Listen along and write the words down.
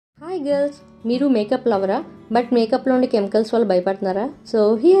Hi girls, మీరు makeup లవరా? But మేకప్లో ఉండే chemicals వల్ల భయపడుతున్నారా? So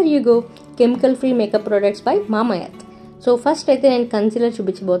here you go, chemical free makeup products by Mamaearth. So first అయితే నేను concealer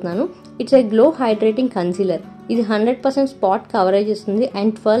చూపించబోతున్నాను. It's a glow hydrating concealer. ఇది 100% spot coverage ఇస్తుంది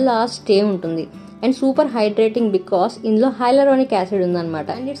and 12 hours stay ఉంటుంది and super hydrating because ఇందులో హైలరానిక్ యాసిడ్ ఉందన్నమాట.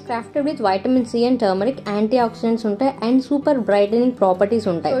 And it's crafted with vitamin C and turmeric, anti oxidants ఉంటాయి and super brightening properties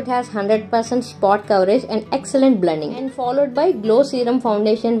ఉంటాయి. It has 100% spot coverage and excellent blending. And followed by glow serum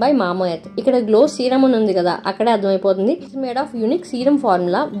foundation by Mamaearth. ఇక్కడ glow serum అని ఉంది కదా, అక్కడే అర్థమైపోతుంది. It's made of unique serum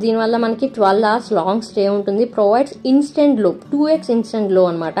formula. దీనివల్ల మనకి 12 hours లాంగ్ స్టే ఉంటుంది. Provides instant glow, 2x instant glow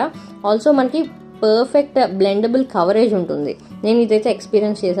అనమాట. ఆల్సో మనకి పర్ఫెక్ట్ బ్లెండబుల్ కవరేజ్ ఉంటుంది. నేను ఇదైతే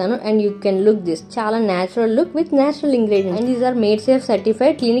ఎక్స్పీరియన్స్ చేశాను and you can look this, చాలా natural look with natural ingredients. And these are made safe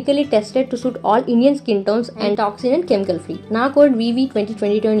certified, clinically tested to suit all Indian skin tones and toxin and chemical free. నా code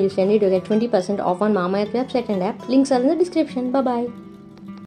VV2022 and use it to get 20% off on Mamaearth website and app. Links are in the description. Bye bye.